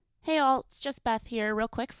y'all. It's just Beth here, real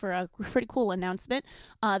quick, for a pretty cool announcement.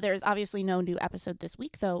 There's obviously no new episode this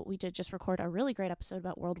week, though we did just record a really great episode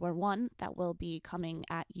about World War I that will be coming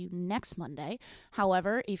at you next Monday.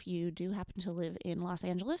 However, if you do happen to live in Los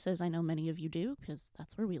Angeles, as I know many of you do, because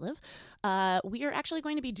that's where we live, we are actually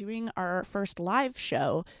going to be doing our first live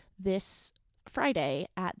show this Friday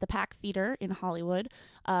at the Pack Theater in Hollywood.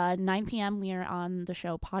 9 p.m. we are on the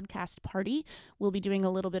show Podcast Party. We'll be doing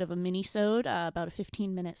a little bit of a mini-sode, about a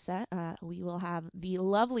 15-minute set. We will have the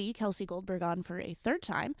lovely Kelsey Goldberg on for a third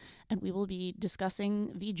time, and we will be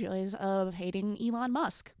discussing the joys of hating Elon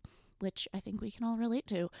Musk, which I think we can all relate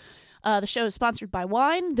to. The show is sponsored by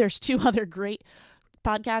wine. There's 2 other great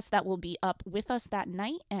podcasts that will be up with us that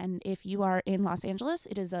night, and if you are in Los Angeles,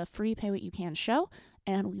 it is a free pay what you can show,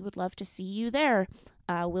 and we would love to see you there.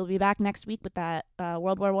 We'll be back next week with that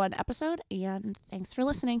World War I episode, and thanks for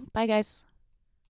listening. Bye, guys.